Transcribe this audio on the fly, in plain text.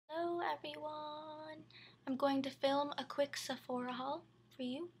everyone! I'm going to film a quick Sephora haul for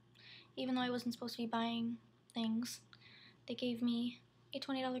you, even though I wasn't supposed to be buying things. They gave me a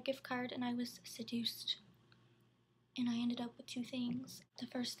 $20 gift card and I was seduced. And I ended up with two things. The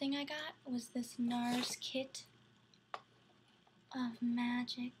first thing I got was this Nars kit of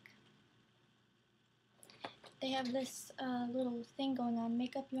magic. They have this little thing going on,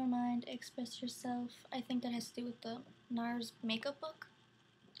 make up your mind, express yourself. I think that has to do with the Nars makeup book.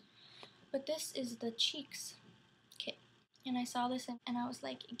 But this is the cheeks kit. And I saw this and I was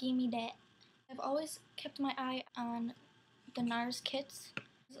like, gimme that. I've always kept my eye on the Nars kits,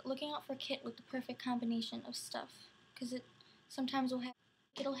 looking out for a kit with the perfect combination of stuff. Because it sometimes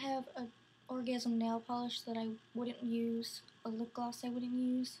it'll have an orgasm nail polish that I wouldn't use, a lip gloss I wouldn't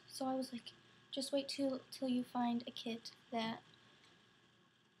use. So I was like, just wait till you find a kit that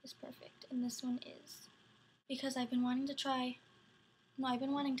is perfect. And this one is. Because I've been wanting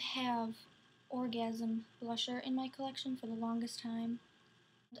to have orgasm blusher in my collection for the longest time.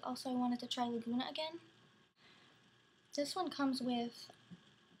 And also I wanted to try Laguna again. This one comes with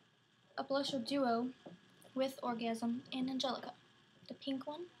a blusher duo with orgasm and Angelica, the pink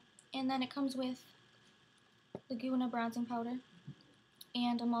one. And then it comes with Laguna bronzing powder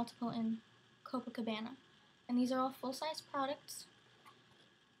and a multiple in Copacabana. And these are all full-size products,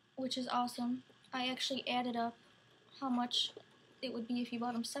 which is awesome. I actually added up how much it would be if you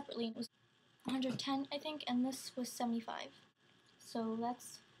bought them separately. It was $110, I think, and this was $75. So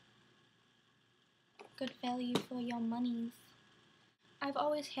that's good value for your monies. I've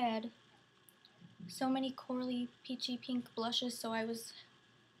always had so many corally peachy pink blushes, so I was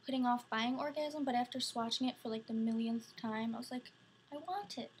putting off buying Orgasm, but after swatching it for like the millionth time, I was like, I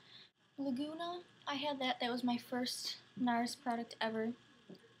want it. Laguna, I had that. That was my first Nars product ever.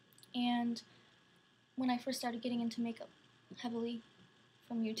 And when I first started getting into makeup heavily,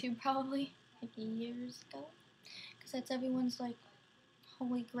 from YouTube probably, like years ago, because that's everyone's like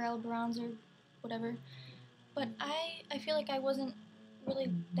holy grail bronzer, whatever. But I feel like I wasn't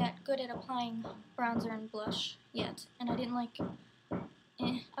really that good at applying bronzer and blush yet, and I didn't like,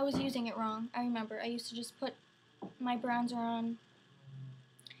 I was using it wrong. I remember I used to just put my bronzer on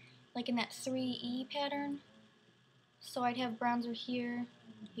like in that 3E pattern, so I'd have bronzer here,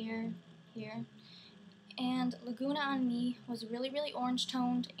 here, here, and Laguna on me was really orange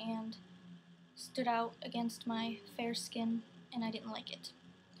toned and stood out against my fair skin, and I didn't like it.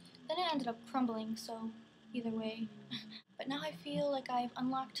 Then it ended up crumbling, so either way. But now I feel like I've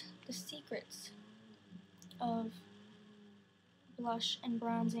unlocked the secrets of blush and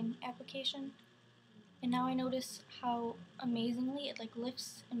bronzing application, and now I notice how amazingly it like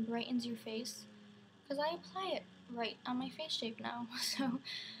lifts and brightens your face, because I apply it right on my face shape now. So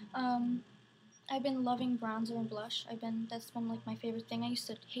I've been loving bronzer and blush. That's been like my favorite thing. I used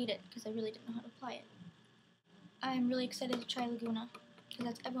to hate it because I really didn't know how to apply it. I'm really excited to try Laguna because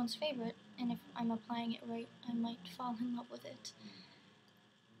that's everyone's favorite, and if I'm applying it right, I might fall in love with it.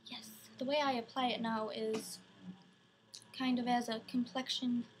 Yes, the way I apply it now is kind of as a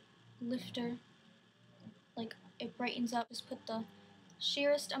complexion lifter. Like, it brightens up. Just put the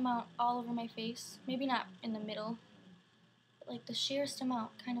sheerest amount all over my face. Maybe not in the middle, but like the sheerest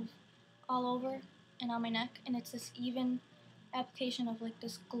amount kind of all over and on my neck, and it's this even application of like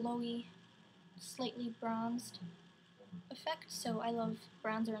this glowy, slightly bronzed effect, so I love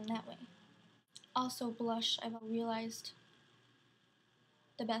bronzer in that way. Also blush, I've realized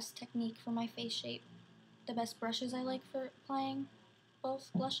the best technique for my face shape, the best brushes I like for applying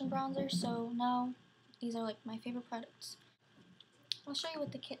both blush and bronzer, so now these are like my favorite products. I'll show you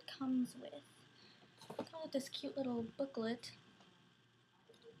what the kit comes with. It comes with this cute little booklet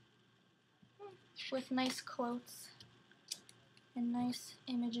with nice quotes and nice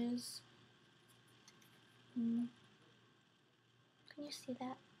images. Can you see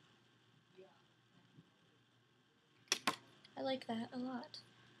that? I like that a lot.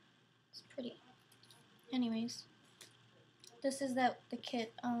 It's pretty. Anyways, this is the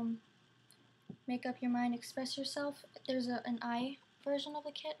kit. Make up your mind, express yourself. There's an eye version of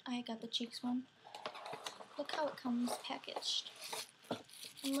the kit. I got the cheeks one. Look how it comes packaged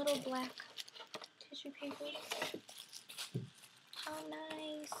in little black tissue paper. How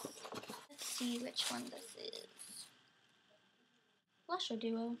nice. Let's see which one this is. Blusher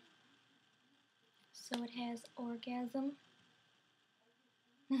duo. So it has Orgasm.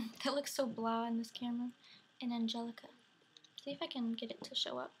 That looks so blah in this camera. And Angelica. See if I can get it to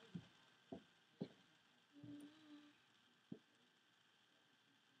show up.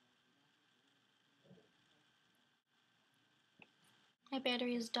 My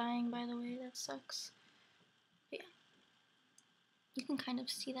battery is dying, by the way. That sucks. But yeah. You can kind of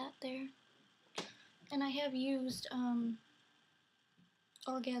see that there. And I have used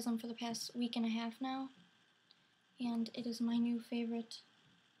Orgasm for the past week and a half now, and it is my new favorite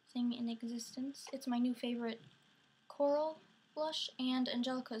thing in existence. It's my new favorite coral blush, and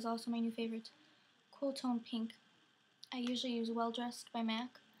Angelica is also my new favorite cool tone pink. I usually use Well Dressed by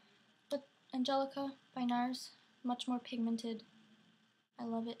MAC, but Angelica by Nars, much more pigmented. I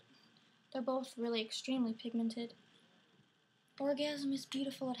love it. They're both really extremely pigmented. Orgasm is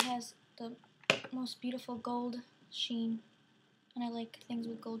beautiful. It has the most beautiful gold sheen, and I like things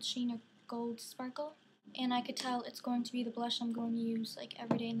with gold sheen or gold sparkle. And I could tell it's going to be the blush I'm going to use like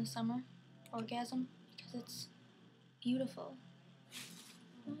every day in the summer, Orgasm, because it's beautiful.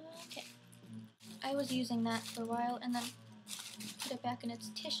 Okay. I was using that for a while and then put it back in its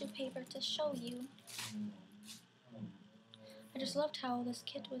tissue paper to show you. I just loved how this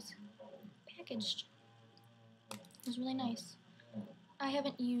kit was packaged. It was really nice. I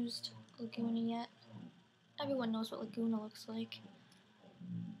haven't used Laguna yet. Everyone knows what Laguna looks like.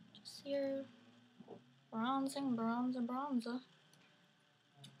 Just here, bronzing, bronzer.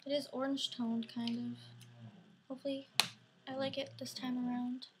 It is orange toned, kind of. Hopefully, I like it this time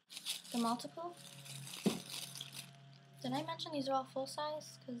around. The multiple. Did I mention these are all full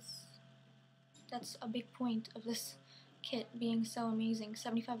size? Because that's a big point of this kit being so amazing.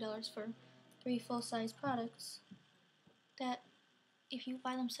 $75 for 3 full size products that, if you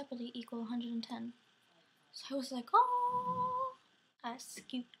buy them separately, equal $110. So I was like, oh, I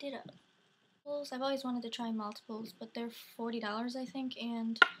scooped it up. I've always wanted to try multiples, but they're $40, I think,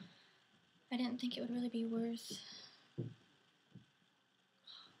 and I didn't think it would really be worth.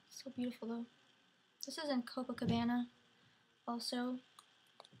 So beautiful though. This is in Copacabana, also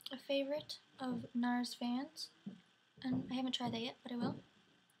a favorite of Nars fans, and I haven't tried that yet, but I will.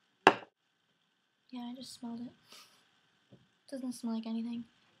 Yeah, I just smelled it. Doesn't smell like anything.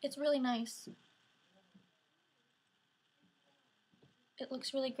 It's really nice. It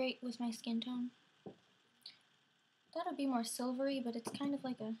looks really great with my skin tone. Thought it'd be more silvery, but it's kind of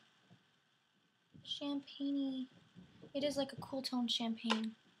like a champagne-y. It is like a cool tone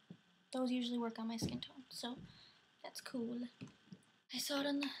champagne. Those usually work on my skin tone, so that's cool. I saw it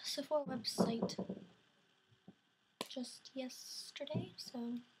on the Sephora website just yesterday,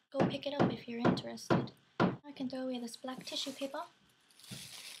 so go pick it up if you're interested. I can throw away this black tissue paper.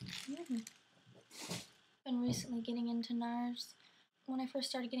 Been recently getting into Nars. When I first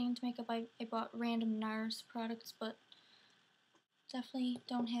started getting into makeup, I bought random Nars products, but definitely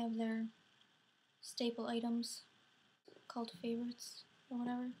don't have their staple items called favorites or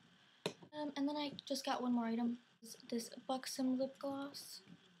whatever. And then I just got one more item. This Buxom lip gloss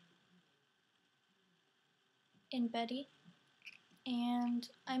in Betty. And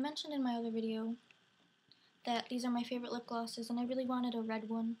I mentioned in my other video that these are my favorite lip glosses, and I really wanted a red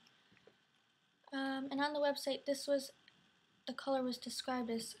one. And on the website, the color was described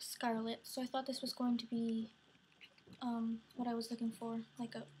as scarlet, so I thought this was going to be what I was looking for,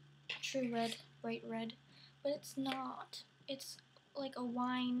 like a true red, bright red, but it's not. It's like a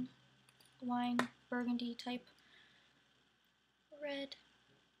wine burgundy type red.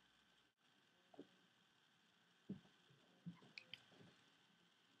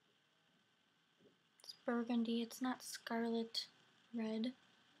 It's burgundy, it's not scarlet red.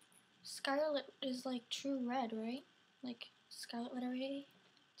 Scarlet is like true red, right? Like scarlet letter A?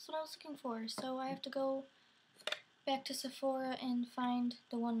 That's what I was looking for, so I have to go back to Sephora and find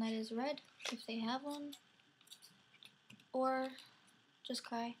the one that is red, if they have one, or just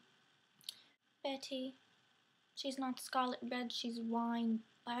cry. Betty. She's not scarlet red, she's wine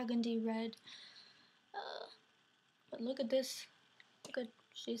burgundy red. But look at this.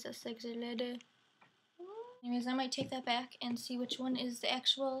 She's a sexy lady. Anyways, I might take that back and see which one is the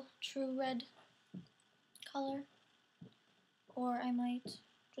actual true red color. Or I might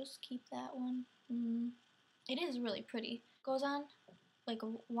just keep that one. It is really pretty. Goes on like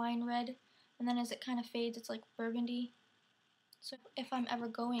a wine red, and then as it kind of fades, it's like burgundy. So if I'm ever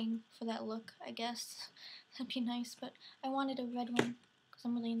going for that look, I guess that'd be nice, but I wanted a red one because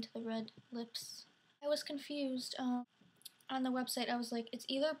I'm really into the red lips. I was confused. On the website, I was like, it's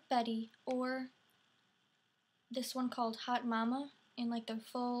either Betty or this one called Hot Mama in like their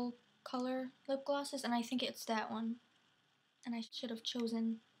full color lip glosses, and I think it's that one. And I should have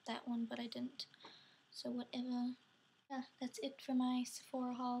chosen that one, but I didn't. So whatever. Yeah, that's it for my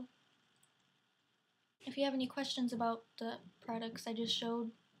Sephora haul. If you have any questions about the products I just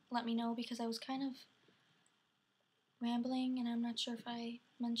showed, let me know, because I was kind of rambling and I'm not sure if I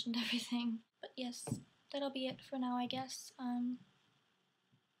mentioned everything. But yes, that'll be it for now, I guess.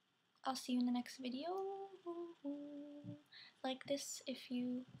 I'll see you in the next video. like this if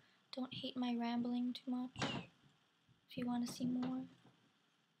you don't hate my rambling too much. If you want to see more.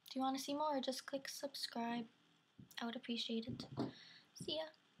 Do you want to see more, or just click subscribe? I would appreciate it. See ya!